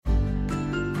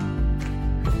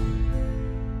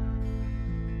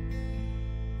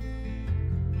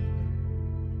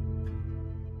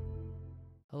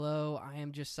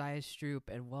I'm Josiah Stroop,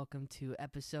 and welcome to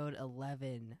episode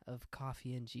 11 of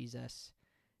Coffee and Jesus.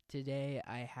 Today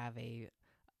I have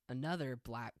another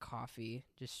black coffee,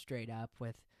 just straight up,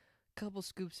 with a couple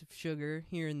scoops of sugar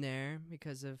here and there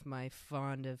because of my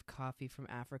fond of coffee from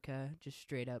Africa, just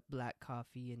straight up black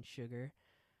coffee and sugar.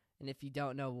 And if you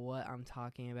don't know what I'm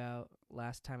talking about,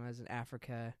 last time I was in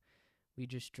Africa, we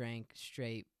just drank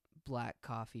straight black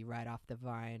coffee right off the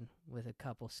vine with a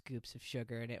couple scoops of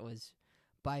sugar, and it was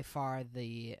by far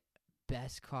the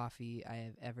best coffee I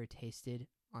have ever tasted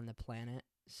on the planet.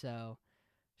 So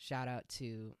shout out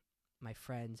to my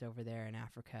friends over there in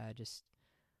Africa. Just,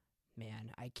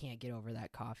 man, I can't get over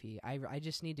that coffee. I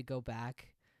just need to go back.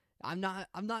 I'm not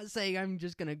saying I'm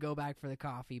just going to go back for the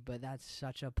coffee, but that's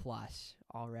such a plus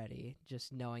already,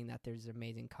 just knowing that there's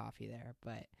amazing coffee there.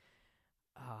 But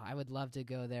I would love to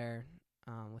go there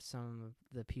with some of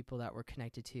the people that we're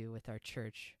connected to with our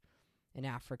church in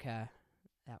Africa,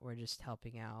 that we're just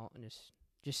helping out, and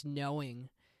just knowing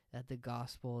that the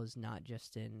gospel is not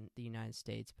just in the United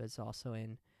States, but it's also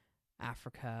in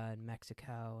Africa and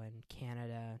Mexico and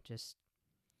Canada. Just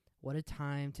what a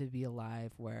time to be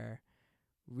alive, where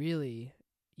really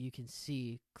you can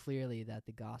see clearly that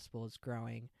the gospel is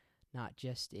growing, not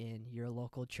just in your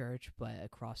local church, but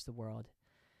across the world.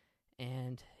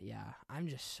 And yeah, I'm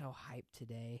just so hyped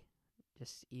today.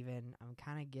 I'm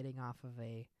kind of getting off of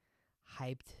a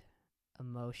hyped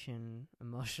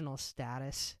emotional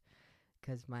status,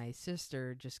 because my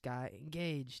sister just got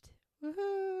engaged.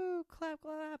 Woohoo! Clap,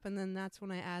 clap. And then that's when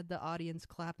I add the audience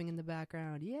clapping in the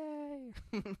background. Yay!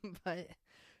 But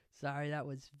sorry, that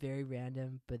was very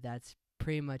random, but that's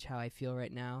pretty much how I feel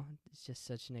right now. It's just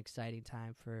such an exciting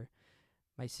time for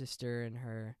my sister and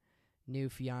her new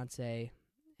fiance.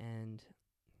 And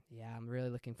yeah, I'm really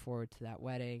looking forward to that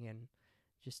wedding, and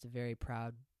just a very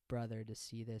proud brother to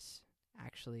see this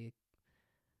actually,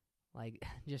 like,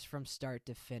 just from start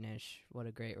to finish, what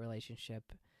a great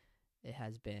relationship it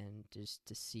has been, just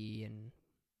to see and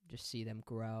just see them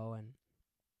grow and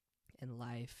in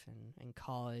life and in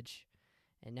college,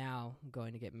 and now I'm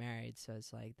going to get married. So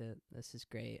it's like, this is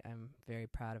great. I'm very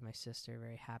proud of my sister,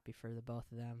 very happy for the both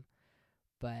of them.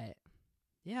 But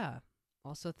yeah,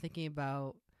 also thinking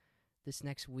about this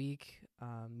next week,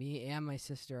 me and my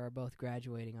sister are both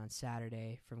graduating on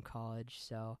Saturday from college,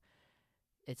 so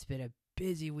it's been a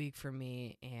busy week for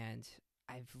me, and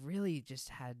I've really just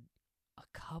had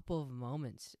a couple of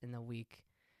moments in the week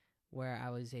where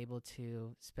I was able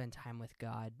to spend time with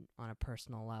God on a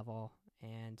personal level,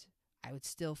 and I would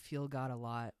still feel God a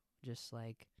lot, just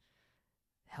like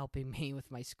helping me with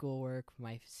my schoolwork,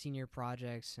 my senior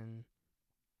projects, and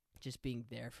just being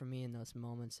there for me in those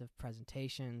moments of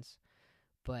presentations.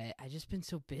 But I just been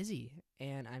so busy,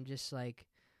 and I'm just like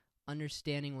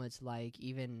understanding what it's like,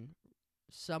 even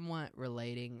somewhat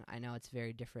relating. I know it's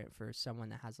very different for someone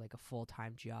that has like a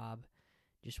full-time job,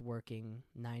 just working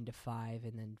 9 to 5,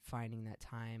 and then finding that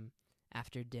time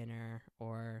after dinner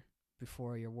or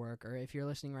before your work, or if you're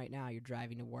listening right now, you're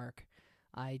driving to work.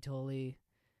 I totally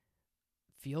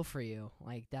feel for you.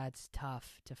 Like, that's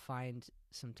tough to find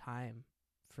some time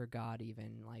for God.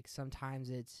 Even like sometimes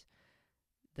it's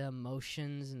the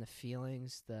emotions and the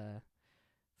feelings, the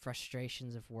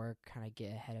frustrations of work kind of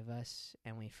get ahead of us,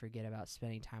 and we forget about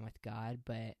spending time with God.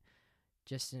 But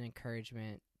just an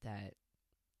encouragement that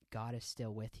God is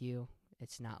still with you.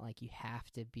 It's not like you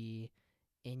have to be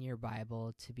in your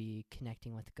Bible to be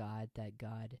connecting with God, that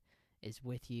God is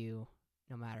with you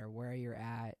no matter where you're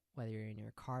at, whether you're in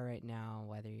your car right now,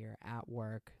 whether you're at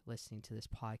work listening to this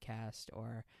podcast,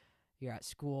 or you're at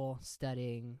school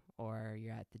studying, or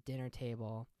you're at the dinner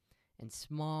table. In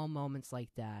small moments like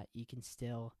that, you can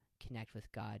still connect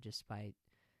with God just by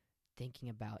thinking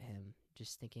about Him,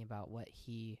 just thinking about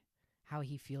how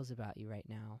He feels about you right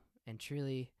now. And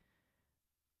truly,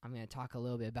 I'm going to talk a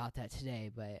little bit about that today,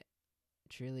 but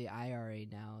truly, I already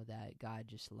know that God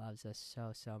just loves us so,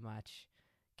 so much,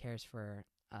 cares for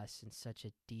us in such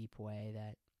a deep way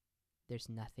that there's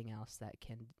nothing else that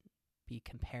can be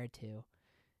compared to.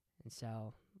 And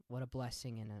so, what a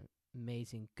blessing and an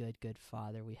amazing, good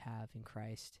Father we have in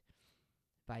Christ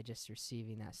by just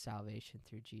receiving that salvation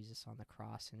through Jesus on the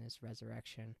cross and His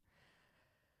resurrection.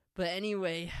 But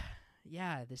anyway,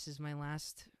 yeah, this is my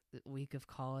last week of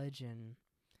college, and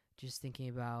just thinking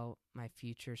about my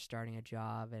future, starting a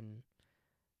job and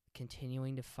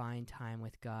continuing to find time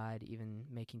with God, even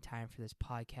making time for this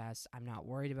podcast. I'm not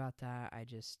worried about that. I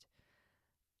just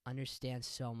understand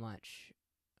so much,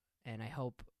 and I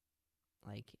hope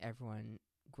like everyone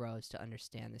grows to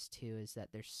understand this too, is that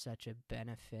there's such a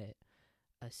benefit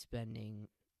of spending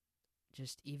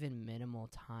just even minimal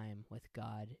time with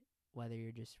God, whether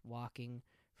you're just walking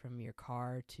from your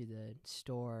car to the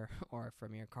store or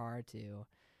from your car to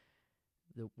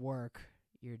the work,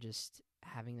 you're just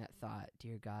having that thought,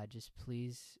 dear God, just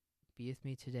please be with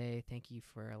me today. Thank you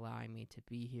for allowing me to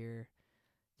be here.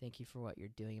 Thank you for what you're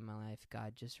doing in my life.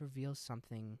 God, just reveal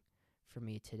something for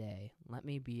me today. Let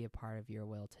me be a part of your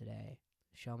will today.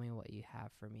 Show me what you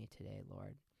have for me today,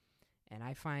 Lord. And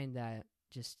I find that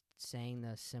just saying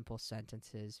those simple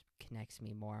sentences connects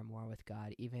me more and more with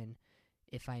God, even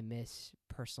if I miss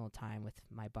personal time with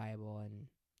my Bible and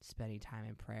spending time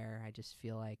in prayer. I just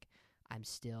feel like I'm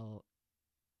still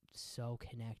so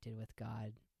connected with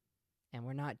God. And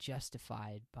we're not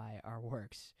justified by our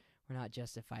works. We're not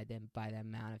justified then by the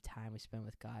amount of time we spend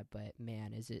with God. But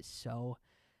man, is it so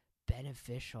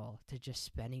beneficial to just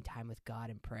spending time with God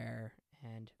in prayer.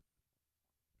 And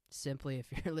simply, if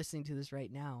you're listening to this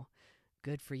right now,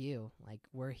 good for you. Like,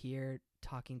 we're here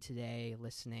talking today,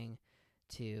 listening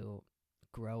to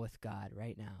grow with God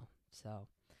right now. So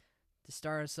to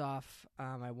start us off,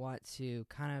 I want to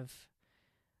kind of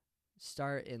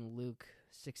start in Luke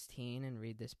 16 and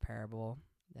read this parable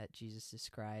that Jesus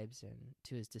describes and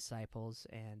to his disciples,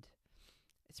 and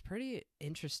it's pretty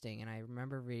interesting. And I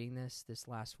remember reading this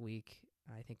last week,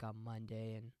 I think on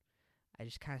Monday, and I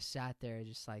just kind of sat there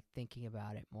just like thinking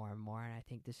about it more and more. And I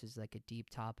think this is like a deep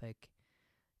topic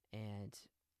and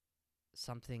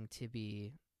something to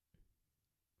be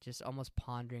just almost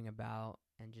pondering about,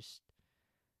 and just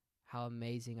how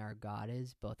amazing our God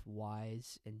is, both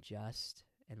wise and just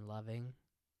and loving.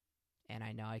 And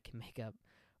I know I can make up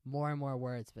more and more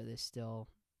words, but this still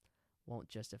won't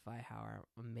justify how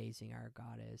amazing our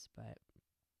God is. But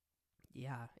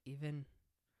yeah, even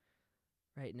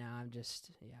right now, I'm just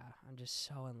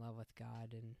so in love with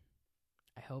God, and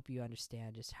I hope you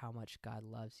understand just how much God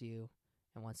loves you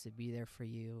and wants to be there for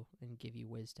you and give you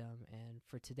wisdom. And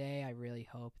for today, I really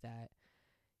hope that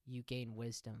you gain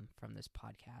wisdom from this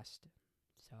podcast.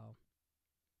 So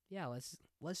yeah,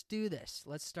 let's do this.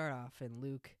 Let's start off in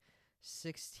Luke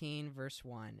 16 verse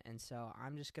 1. And so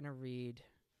I'm just going to read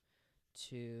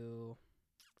to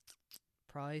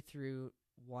probably through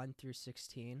 1 through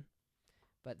 16,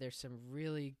 but there's some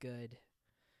really good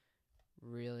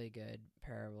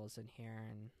parables in here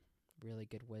and really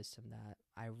good wisdom that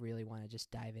I really want to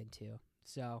just dive into.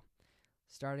 So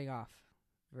starting off,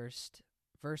 verse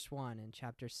 1 in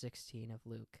chapter 16 of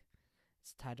Luke.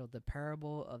 It's titled The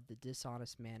Parable of the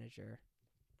Dishonest Manager.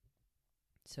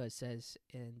 So it says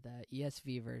in the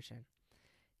ESV version,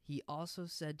 he also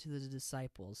said to the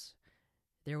disciples,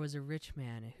 there was a rich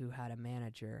man who had a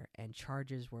manager, and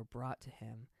charges were brought to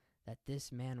him that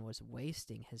this man was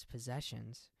wasting his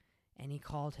possessions. And he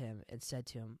called him and said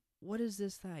to him, what is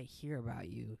this that I hear about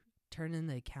you? Turn in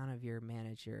the account of your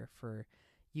manager, for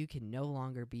you can no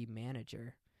longer be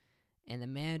manager. And the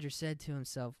manager said to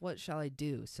himself, what shall I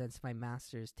do, since my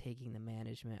master is taking the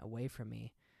management away from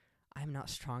me? I am not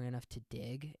strong enough to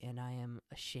dig, and I am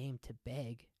ashamed to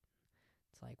beg.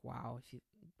 It's like, wow,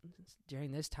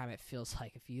 during this time, it feels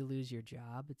like if you lose your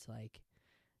job, it's like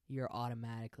you're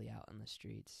automatically out on the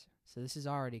streets. So this is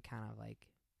already kind of like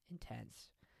intense.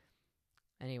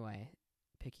 Anyway,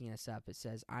 picking this up, it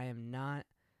says, I am not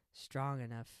strong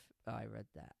enough. Oh, I read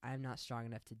that. I am not strong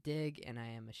enough to dig, and I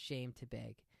am ashamed to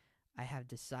beg. I have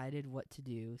decided what to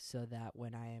do so that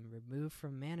when I am removed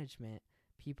from management,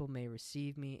 people may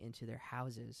receive me into their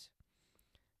houses.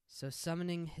 So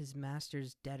summoning his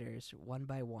master's debtors one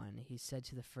by one, he said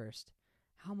to the first,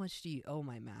 how much do you owe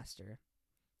my master?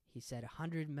 He said,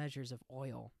 100 measures of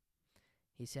oil.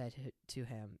 He said to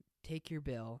him, take your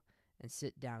bill and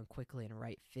sit down quickly and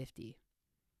write 50.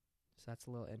 So that's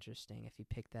a little interesting. If you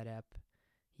pick that up,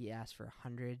 he asked for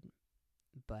 100,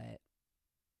 but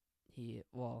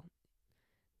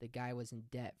the guy was in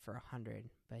debt for 100,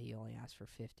 but he only asked for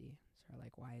 50. So we're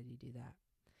like, why did he do that?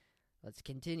 Let's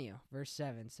continue. Verse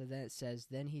 7. So then it says,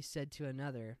 then he said to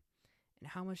another,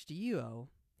 and how much do you owe?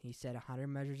 He said, 100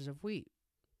 measures of wheat.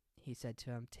 He said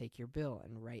to him, take your bill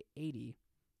and write 80.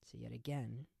 So yet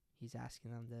again, he's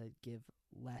asking them to give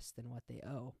less than what they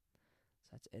owe. So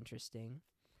that's interesting.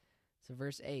 So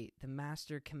verse 8, the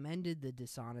master commended the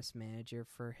dishonest manager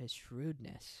for his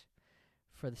shrewdness.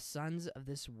 For the sons of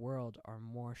this world are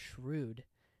more shrewd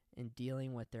in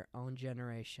dealing with their own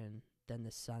generation than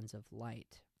the sons of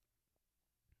light.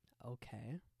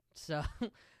 Okay, so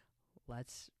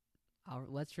let's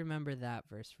remember that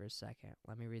verse for a second.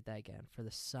 Let me read that again. For the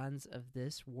sons of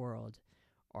this world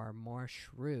are more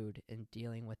shrewd in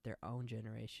dealing with their own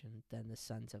generation than the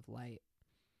sons of light.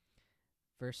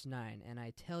 Verse 9, and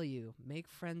I tell you, make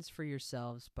friends for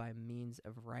yourselves by means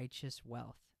of unrighteous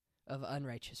wealth,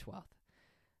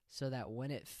 so that when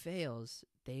it fails,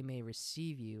 they may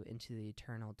receive you into the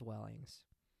eternal dwellings.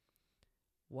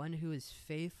 One who is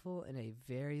faithful in a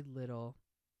very little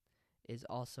is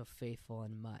also faithful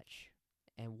in much,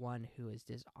 and one who is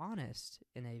dishonest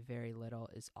in a very little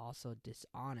is also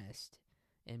dishonest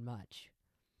in much.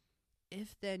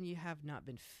 If then you have not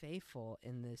been faithful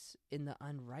in the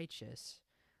unrighteous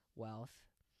wealth,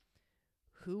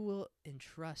 who will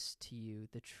entrust to you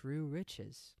the true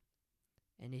riches?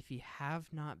 And if you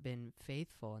have not been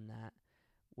faithful in that,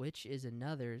 which is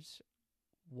another's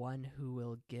who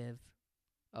will give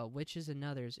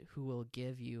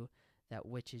you that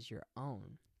which is your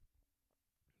own?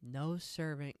 No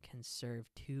servant can serve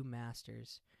two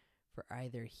masters, for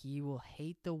either he will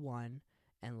hate the one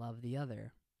and love the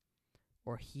other,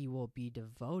 or he will be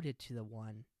devoted to the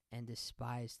one and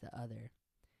despise the other.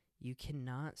 You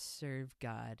cannot serve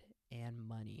God and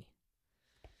money.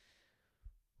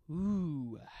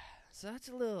 Ooh, so that's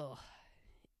a little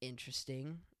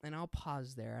interesting, and I'll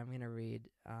pause there. I'm going to read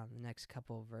the next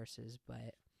couple of verses,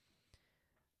 but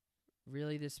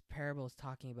really this parable is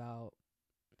talking about,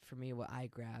 for me, what I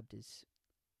grabbed is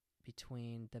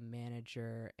between the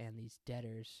manager and these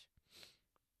debtors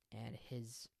and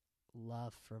his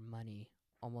love for money,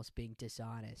 almost being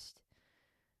dishonest.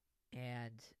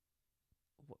 And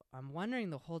I'm wondering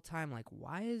the whole time, like,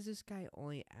 why is this guy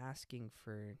only asking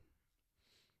for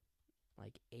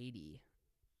like 80?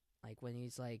 Like, when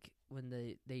he's like,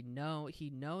 when he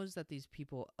knows that these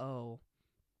people owe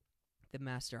the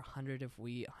master 100 of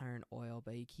wheat, 100 oil,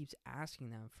 but he keeps asking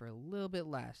them for a little bit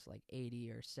less, like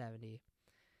 80 or 70.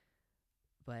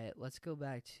 But let's go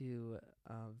back to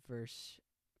verse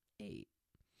 8.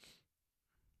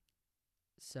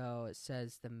 So it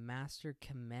says, the master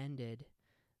commended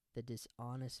the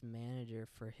dishonest manager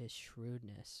for his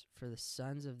shrewdness, for the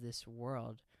sons of this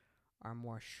world are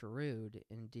more shrewd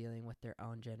in dealing with their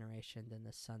own generation than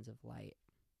the sons of light.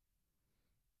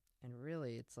 And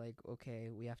really, it's like, okay,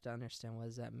 we have to understand, what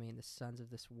does that mean? The sons of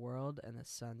this world and the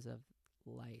sons of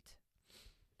light.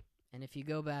 And if you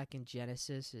go back in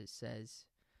Genesis, it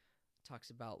talks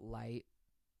about light.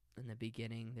 In the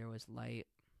beginning, there was light.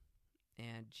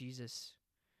 And Jesus,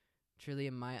 truly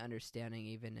in my understanding,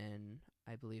 even in,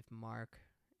 I believe, Mark,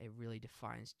 it really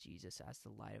defines Jesus as the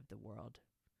light of the world.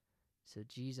 So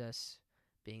Jesus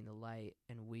being the light,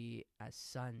 and we as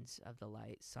sons of the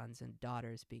light, sons and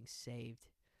daughters being saved,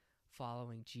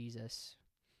 following Jesus,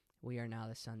 we are now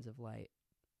the sons of light.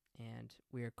 And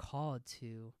we are called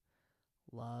to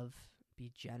love,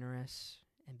 be generous,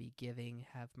 and be giving,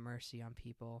 have mercy on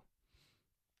people,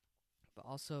 but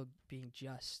also being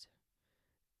just.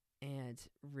 And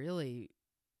really,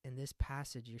 in this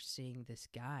passage, you're seeing this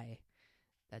guy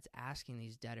that's asking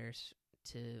these debtors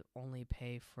to only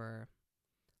pay for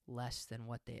less than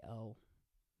what they owe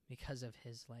because of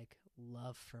his like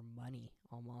love for money.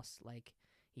 Almost like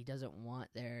he doesn't want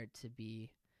there to be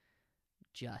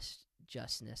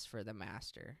justness for the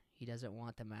master. He doesn't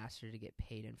want the master to get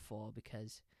paid in full,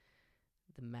 because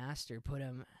the master put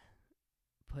him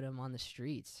on the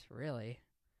streets, really.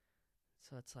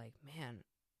 So it's like, man,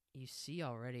 you see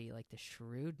already like the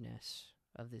shrewdness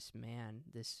of this man,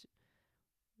 this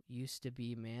used to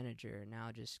be manager, now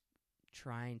just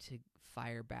trying to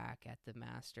fire back at the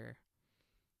master.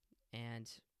 And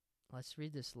let's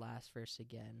read this last verse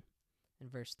again. In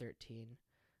verse 13,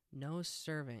 no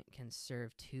servant can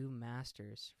serve two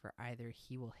masters, for either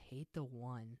he will hate the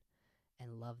one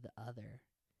and love the other,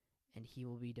 and he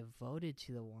will be devoted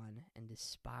to the one and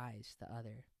despise the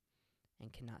other,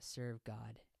 and cannot serve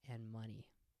God and money.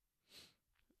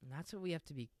 And that's what we have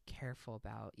to be careful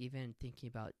about, even thinking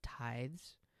about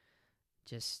tithes.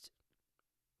 Just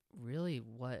really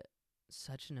what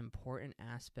such an important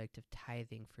aspect of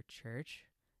tithing for church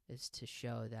is to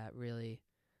show that really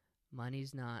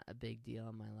money's not a big deal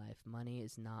in my life. Money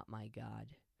is not my God.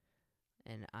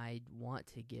 And I want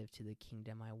to give to the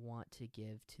kingdom. I want to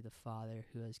give to the Father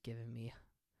who has given me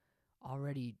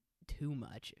already too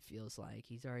much, it feels like.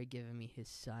 He's already given me his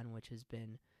Son, which has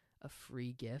been a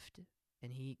free gift.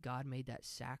 And God made that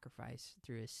sacrifice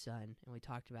through his Son. And we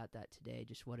talked about that today,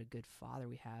 just what a good Father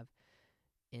we have.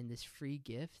 In this free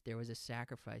gift, there was a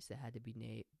sacrifice that had to be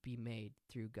made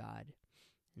through God.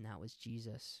 And that was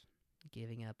Jesus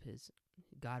giving up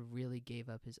God really gave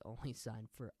up his only Son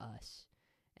for us.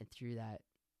 And through that,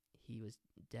 he was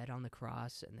dead on the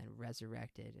cross and then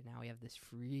resurrected. And now we have this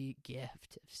free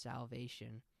gift of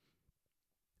salvation.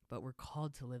 But we're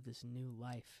called to live this new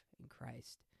life in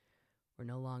Christ. We're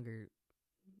no longer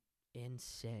in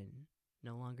sin,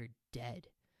 no longer dead,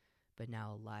 but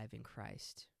now alive in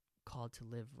Christ, called to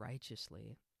live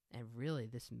righteously. And really,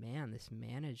 this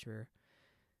manager,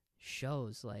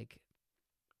 shows like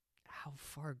how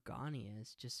far gone he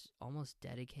is, just almost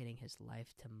dedicating his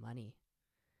life to money.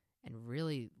 And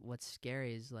really, what's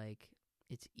scary is like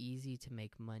it's easy to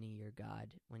make money your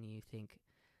God when you think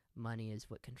money is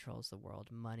what controls the world.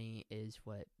 Money is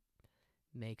what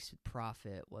makes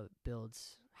profit, what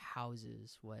builds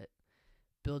houses, what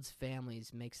builds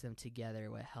families, makes them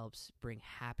together, what helps bring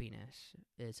happiness.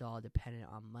 It's all dependent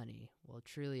on money. Well,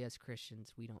 truly, as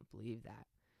Christians, we don't believe that.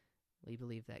 We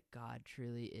believe that God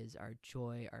truly is our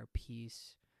joy, our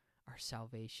peace, our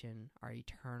salvation, our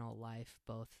eternal life,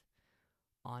 both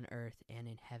on earth and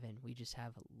in heaven. We just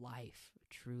have life,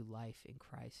 true life in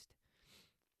Christ.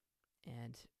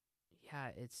 And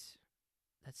yeah, that's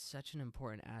such an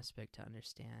important aspect to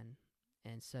understand,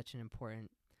 and such an important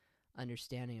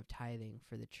understanding of tithing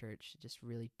for the church, just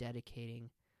really dedicating,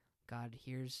 God,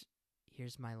 here's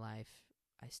my life.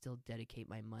 I still dedicate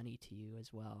my money to you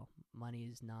as well. Money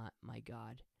is not my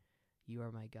God. You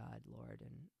are my God, Lord.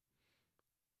 And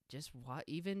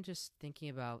even just thinking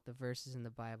about the verses in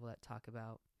the Bible that talk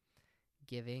about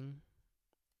giving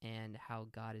and how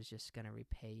God is just going to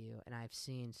repay you. And I've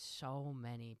seen so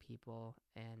many people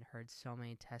and heard so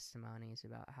many testimonies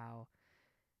about how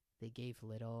they gave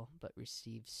little but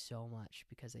received so much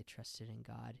because they trusted in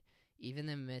God. Even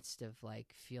in the midst of like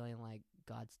feeling like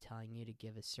God's telling you to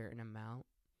give a certain amount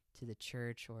to the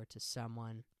church or to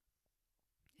someone.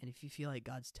 And if you feel like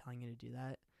God's telling you to do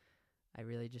that, I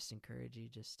really just encourage you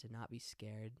just to not be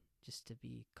scared, just to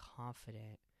be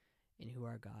confident in who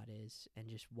our God is and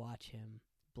just watch him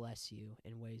bless you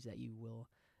in ways that you will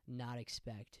not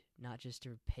expect, not just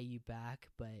to pay you back,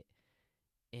 but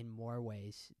in more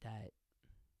ways that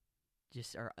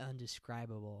just are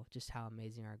undescribable, just how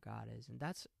amazing our God is. And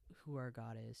that's who our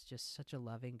God is, just such a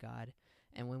loving God.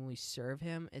 And when we serve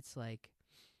him, it's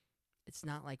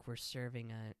not like we're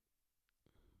serving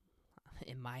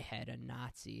in my head, a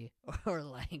Nazi or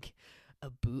like a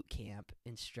boot camp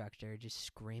instructor just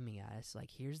screaming at us. Like,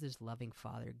 here's this loving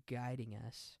Father guiding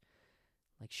us,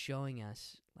 like showing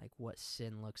us like what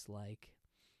sin looks like,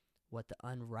 what the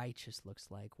unrighteous looks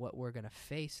like, what we're going to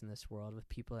face in this world with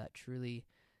people that truly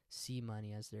see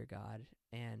money as their God.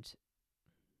 And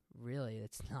really,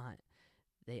 it's not.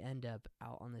 They end up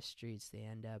out on the streets. They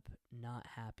end up not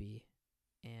happy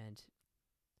and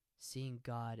seeing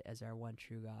God as our one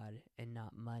true God and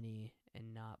not money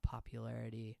and not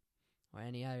popularity or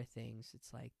any other things.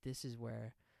 It's like this is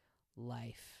where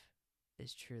life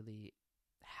is truly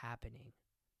happening.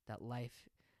 That life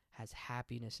has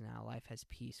happiness now. Life has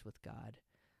peace with God.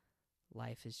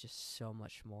 Life is just so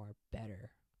much more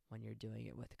better when you're doing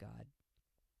it with God.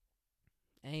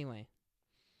 Anyway,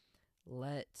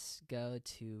 let's go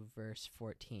to verse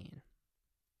 14.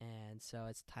 And so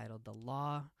it's titled The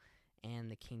Law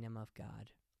and the Kingdom of God.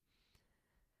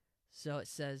 So it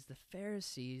says, the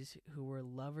Pharisees who were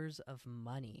lovers of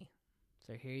money.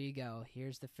 So here you go.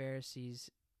 Here's the Pharisees,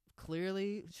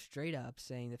 clearly straight up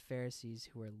saying the Pharisees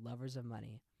who were lovers of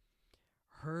money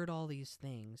heard all these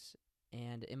things.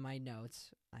 And in my notes,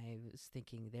 I was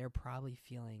thinking they're probably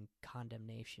feeling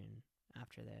condemnation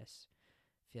after this,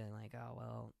 feeling like, oh,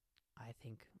 well, I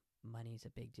think money's a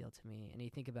big deal to me. And you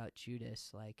think about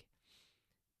Judas, like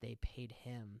they paid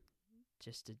him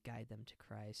just to guide them to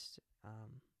Christ,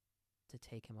 to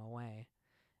take him away.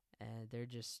 And they're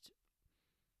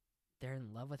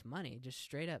in love with money. Just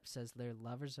straight up says they're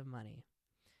lovers of money.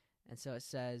 And so it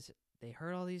says they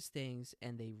heard all these things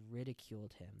and they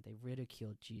ridiculed him. They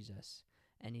ridiculed Jesus.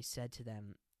 And he said to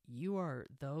them, you are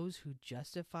those who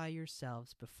justify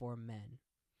yourselves before men,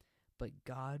 but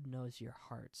God knows your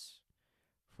hearts.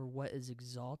 For what is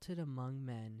exalted among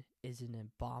men is an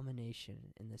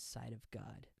abomination in the sight of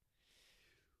God.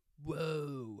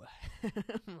 Whoa.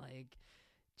 Like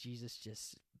Jesus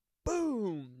just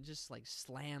boom, just like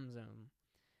slams him.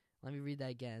 Let me read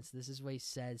that again. So this is what he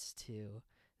says to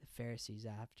the Pharisees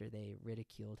after they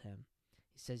ridiculed him.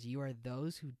 He says, you are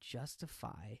those who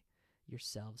justify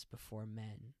yourselves before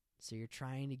men. So you're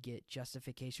trying to get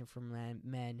justification from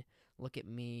men. Look at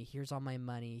me. Here's all my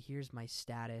money. Here's my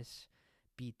status.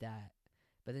 Beat that.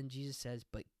 But then Jesus says,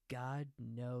 but God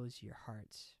knows your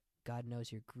hearts. God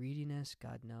knows your greediness.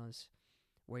 God knows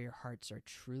where your hearts are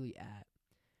truly at.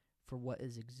 For what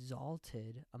is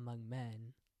exalted among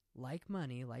men, like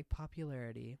money, like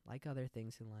popularity, like other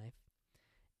things in life,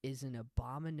 is an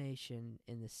abomination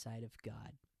in the sight of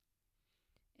God.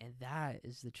 And that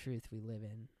is the truth we live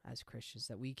in as Christians,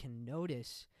 that we can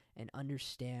notice and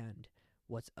understand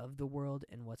what's of the world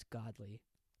and what's godly.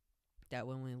 That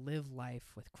when we live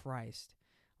life with Christ,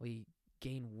 we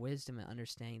gain wisdom and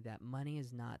understanding that money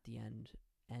is not the end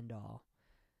all.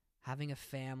 having a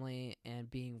family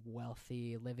and being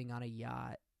wealthy, living on a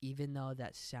yacht, even though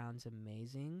that sounds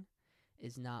amazing,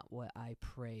 is not what I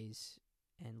praise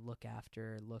and look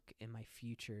in my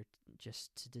future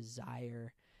just to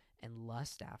desire and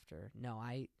lust after. No,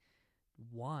 I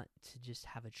want to just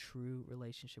have a true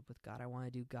relationship with God. I want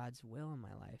to do God's will in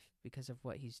my life because of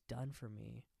what he's done for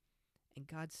me. And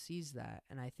God sees that.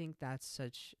 And I think that's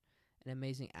such an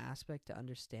amazing aspect to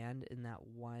understand in that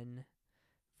one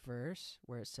verse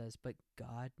where it says, but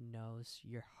God knows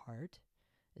your heart,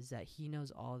 is that he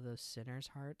knows all of those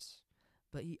sinners' hearts,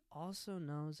 but he also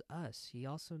knows us. He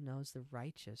also knows the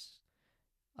righteous,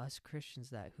 us Christians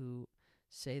that who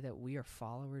say that we are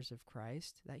followers of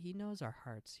Christ, that he knows our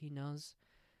hearts. He knows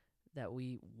that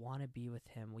we want to be with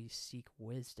him. We seek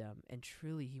wisdom, and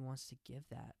truly he wants to give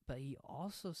that. But he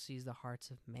also sees the hearts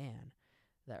of man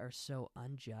that are so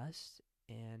unjust,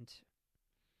 and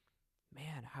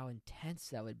man, how intense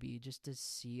that would be just to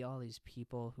see all these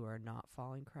people who are not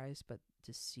following Christ, but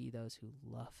to see those who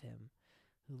love him,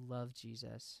 who love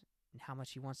Jesus, and how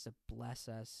much he wants to bless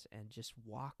us and just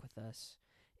walk with us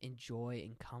in joy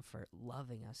and comfort,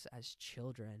 loving us as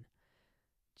children,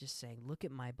 just saying, look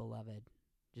at my beloved,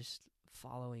 just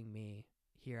following me.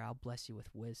 Here, I'll bless you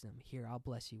with wisdom. Here, I'll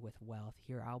bless you with wealth.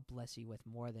 Here, I'll bless you with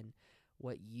more than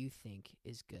what you think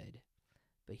is good.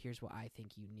 But here's what I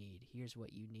think you need. Here's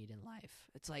what you need in life.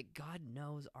 It's like God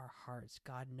knows our hearts.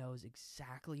 God knows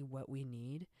exactly what we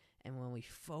need. And when we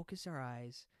focus our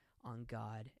eyes on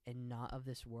God and not of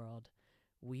this world,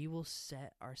 we will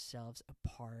set ourselves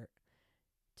apart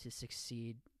to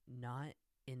succeed, not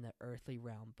in the earthly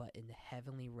realm, but in the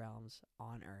heavenly realms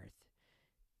on earth,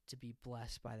 to be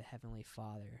blessed by the Heavenly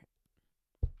Father.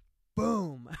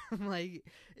 Boom! Like,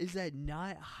 is that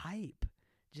not hype?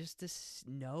 Just to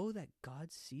know that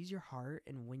God sees your heart,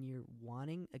 and when you're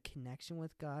wanting a connection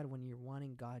with God, when you're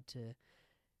wanting God to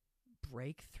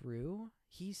break through,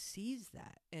 he sees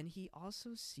that. And he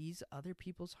also sees other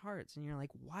people's hearts. And you're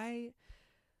like, why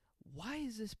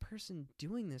is this person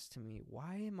doing this to me?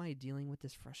 Why am I dealing with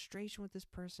this frustration with this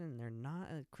person? They're not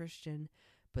a Christian,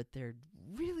 but they're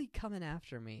really coming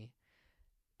after me.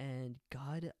 And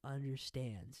God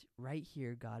understands. Right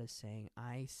here, God is saying,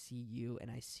 I see you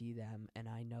and I see them and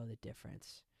I know the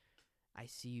difference. I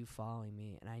see you following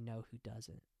me and I know who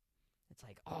doesn't. It's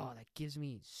like, oh, that gives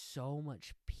me so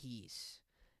much peace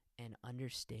and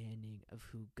understanding of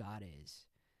who God is.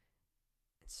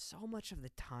 And so much of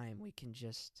the time we can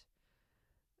just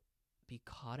be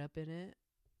caught up in it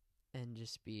and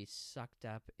just be sucked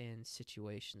up in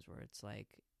situations where it's like,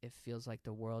 it feels like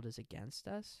the world is against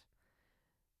us.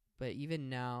 But even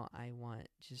now, I want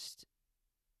just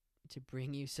to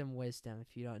bring you some wisdom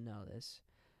if you don't know this.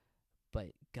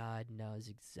 But God knows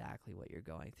exactly what you're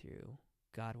going through.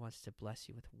 God wants to bless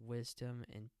you with wisdom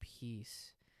and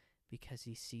peace because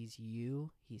he sees you,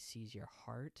 he sees your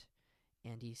heart,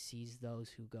 and he sees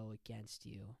those who go against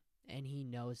you. And he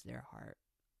knows their heart.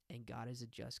 And God is a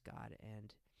just God.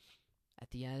 And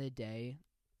at the end of the day,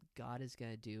 God is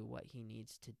going to do what he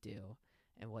needs to do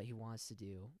and what he wants to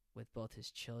do with both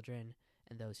his children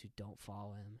and those who don't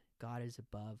follow him. God is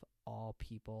above all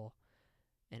people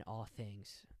and all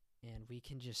things. And we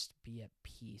can just be at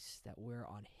peace that we're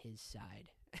on his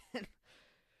side.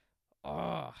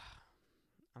 Oh,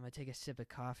 I'm going to take a sip of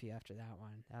coffee after that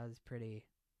one. That was pretty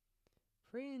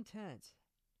intense.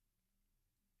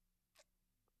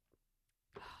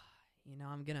 You know,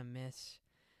 I'm going to miss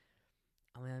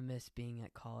being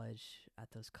at college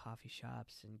at those coffee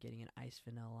shops and getting an iced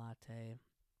vanilla latte.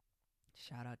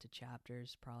 Shout out to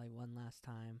Chapters, probably one last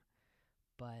time.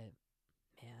 But,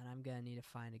 man, I'm going to need to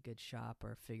find a good shop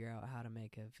or figure out how to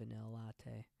make a vanilla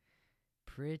latte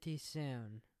pretty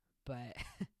soon. But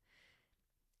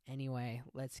anyway,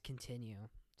 let's continue.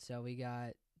 So we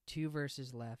got 2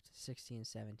 verses left, 16 and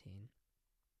 17.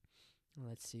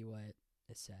 Let's see what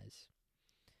it says.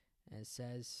 And it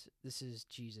says, this is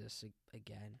Jesus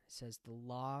again. It says, the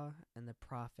law and the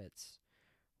prophets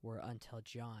were until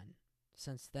John.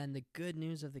 Since then, the good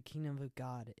news of the kingdom of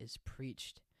God is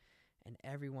preached, and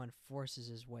everyone forces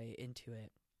his way into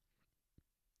it.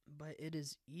 But it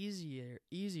is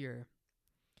easier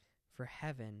for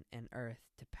heaven and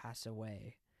earth to pass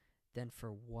away than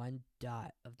for one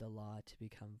dot of the law to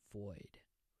become void.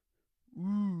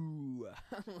 Ooh,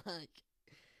 like,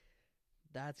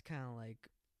 that's kind of like,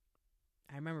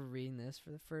 I remember reading this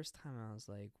for the first time, and I was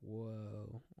like,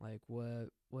 whoa, like,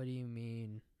 what do you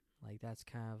mean? Like, that's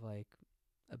kind of like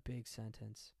a big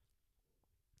sentence.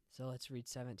 So let's read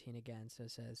 17 again. So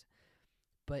it says,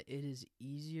 but it is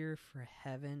easier for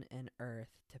heaven and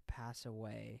earth to pass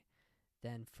away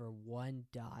than for one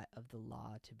dot of the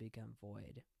law to become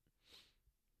void.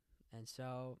 And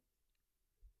so,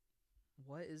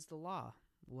 what is the law?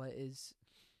 What is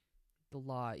the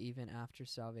law even after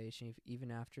salvation,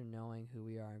 even after knowing who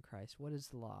we are in Christ? What is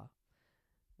the law?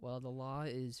 Well, the law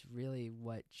is really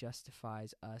what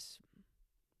justifies us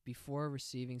before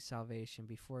receiving salvation,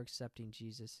 before accepting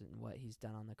Jesus and what he's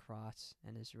done on the cross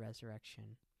and his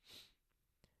resurrection.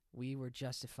 We were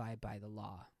justified by the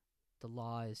law. The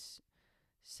law is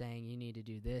saying you need to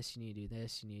do this, you need to do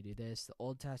this, you need to do this. The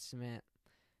Old Testament,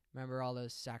 remember all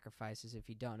those sacrifices. If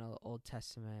you don't know the Old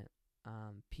Testament,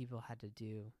 people had to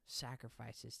do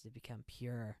sacrifices to become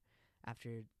pure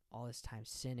after all this time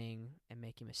sinning and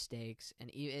making mistakes. And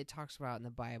it talks about in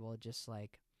the Bible just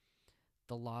like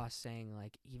the law saying,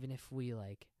 like, even if we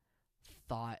like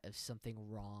thought of something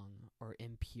wrong or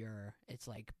impure, it's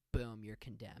like boom, you're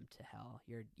condemned to hell.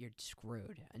 You're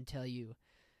screwed until you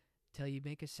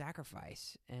make a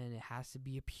sacrifice, and it has to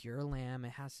be a pure lamb.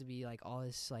 It has to be like all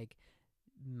this like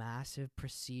massive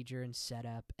procedure and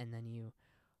setup, and then you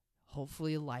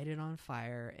hopefully light it on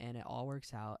fire and it all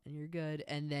works out and you're good,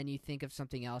 and then you think of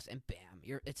something else and bam,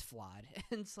 it's flawed.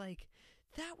 And it's like,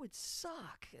 that would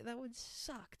suck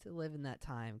to live in that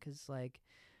time, because like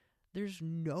there's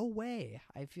no way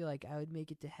I feel like I would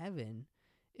make it to heaven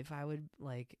if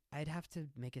I'd have to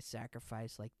make a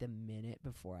sacrifice like the minute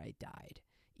before I died.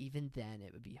 Even then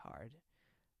it would be hard.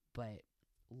 But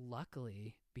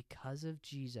luckily, because of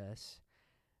Jesus,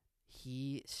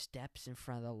 he steps in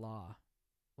front of the law.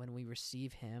 When we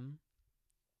receive him,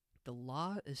 the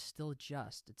law is still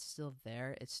just. It's still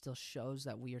there. It still shows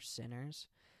that we are sinners.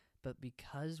 But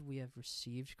because we have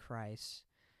received Christ,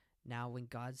 now when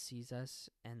God sees us,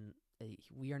 and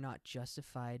we are not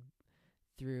justified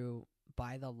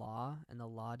by the law, and the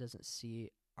law doesn't see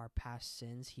our past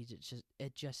sins,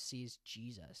 it just sees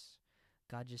Jesus.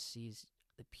 God just sees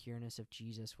the pureness of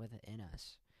Jesus within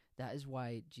us. That is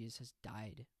why Jesus has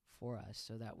died for us,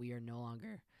 so that we are no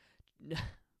longer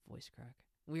voice crack.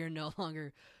 We are no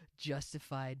longer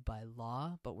justified by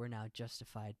law, but we're now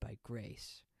justified by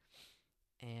grace.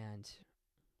 And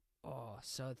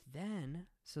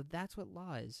so that's what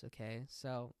law is, okay?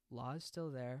 So law is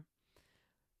still there,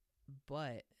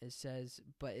 but it says,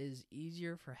 but it is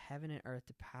easier for heaven and earth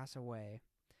to pass away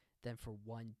than for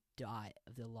one dot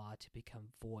of the law to become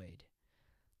void.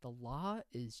 The law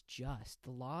is just.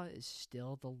 The law is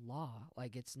still the law.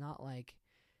 Like, it's not like,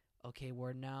 okay,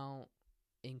 we're now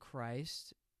in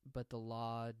Christ, but the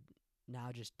law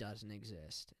now just doesn't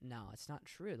exist. No, it's not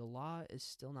true. The law is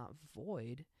still not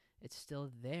void. It's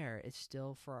still there. It's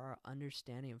still for our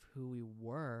understanding of who we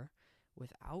were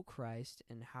without Christ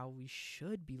and how we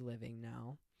should be living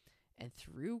now. And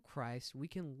through Christ, we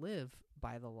can live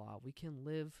by the law. We can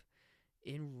live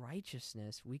in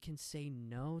righteousness. We can say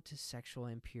no to sexual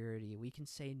impurity. We can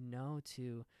say no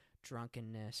to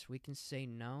drunkenness. We can say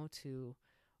no to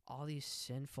all these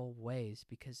sinful ways,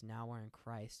 because now we're in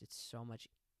Christ. It's so much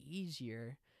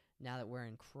easier now that we're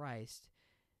in Christ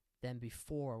than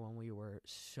before, when we were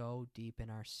so deep in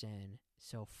our sin,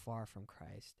 so far from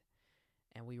Christ,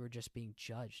 and we were just being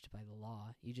judged by the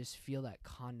law. You just feel that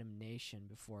condemnation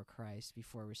before Christ,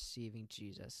 before receiving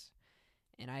Jesus.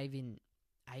 And I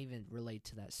even relate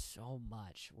to that so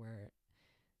much, where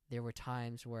there were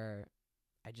times where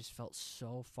I just felt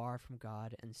so far from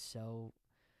God and so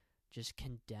just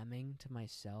condemning to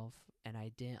myself, and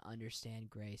I didn't understand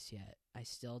grace yet. I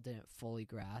still didn't fully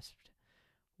grasp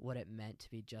what it meant to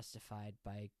be justified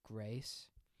by grace,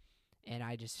 and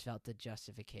I just felt the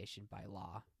justification by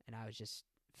law, and I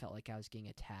felt like I was getting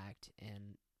attacked,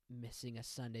 and missing a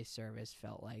Sunday service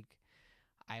felt like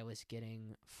I was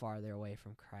getting farther away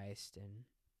from Christ. And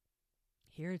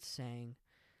here it's saying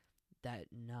that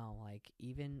no, like,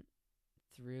 even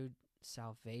through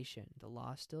salvation, the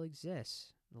law still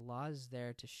exists. The law is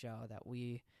there to show that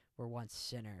we were once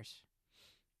sinners,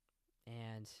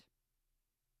 and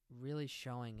really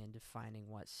showing and defining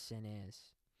what sin is.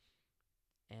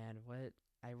 And what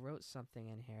I wrote something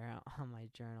in here on my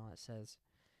journal. It says,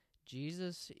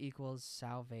 Jesus equals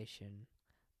salvation,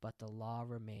 but the law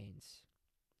remains.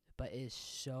 But it is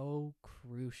so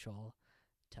crucial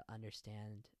to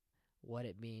understand what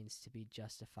it means to be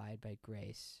justified by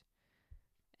grace,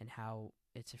 and how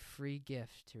it's a free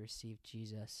gift to receive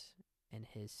Jesus and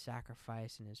his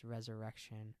sacrifice and his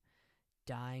resurrection,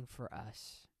 dying for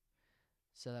us,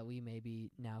 so that we may be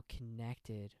now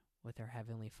connected with our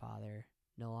Heavenly Father,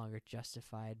 no longer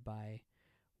justified by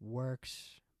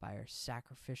works, by our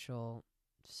sacrificial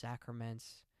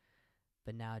sacraments,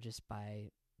 but now just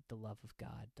by the love of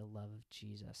God, the love of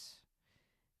Jesus.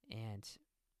 And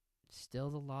still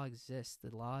the law exists.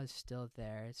 The law is still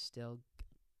there. It's still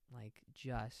like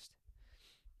just.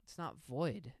 it's not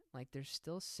void. Like, there's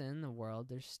still sin in the world.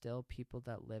 There's still people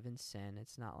that live in sin.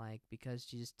 It's not like because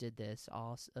Jesus did this,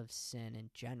 all of sin in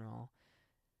general,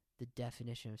 the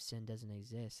definition of sin doesn't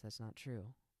exist. That's not true.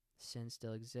 Sin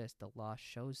still exists. The law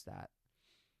shows that.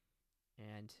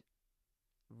 And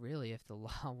really, if the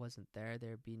law wasn't there,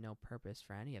 there'd be no purpose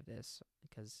for any of this,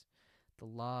 because the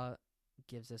law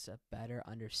gives us a better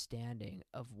understanding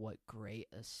of what great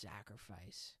a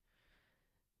sacrifice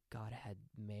God had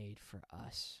made for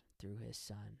us through his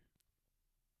son.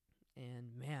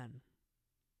 And man,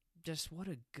 just what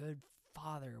a good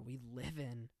Father we live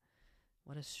in.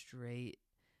 What a straight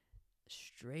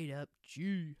up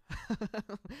G.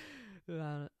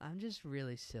 I'm just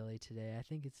really silly today. I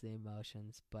think it's the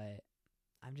emotions, but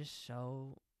I'm just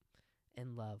so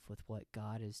in love with what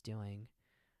God is doing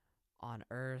on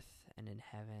earth and in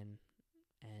heaven,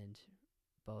 and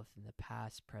both in the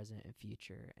past, present, and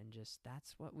future. And just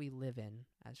that's what we live in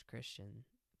as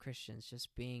Christians,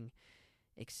 just being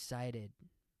excited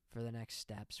for the next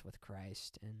steps with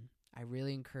Christ. And I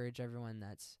really encourage everyone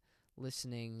that's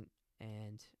listening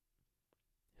and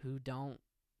who don't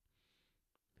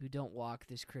walk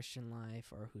this Christian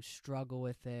life, or who struggle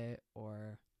with it,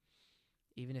 or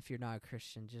even if you're not a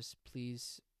Christian, just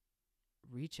please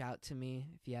reach out to me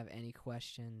if you have any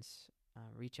questions.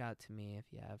 Reach out to me if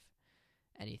you have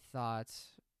any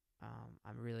thoughts.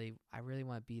 I really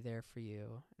want to be there for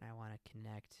you, and I want to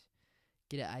connect.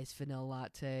 Get an iced vanilla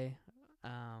latte,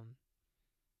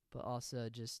 but also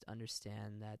just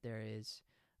understand that there is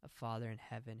a Father in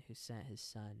heaven who sent his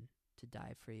son to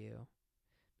die for you,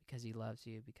 because he loves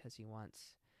you, because he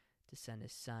wants to send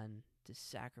his son to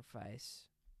sacrifice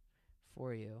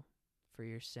for you, for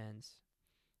your sins,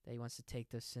 that he wants to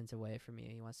take those sins away from you.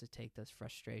 He wants to take those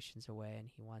frustrations away, and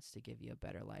he wants to give you a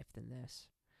better life than this.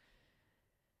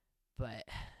 But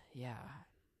yeah,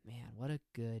 man, what a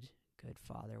good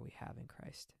Father we have in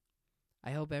Christ.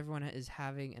 I hope everyone is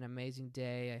having an amazing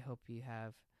day. I hope you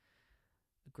have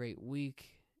a great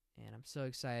week, and I'm so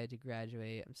excited to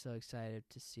graduate. I'm so excited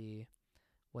to see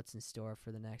what's in store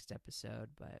for the next episode,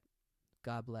 but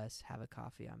God bless. Have a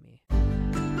coffee on me.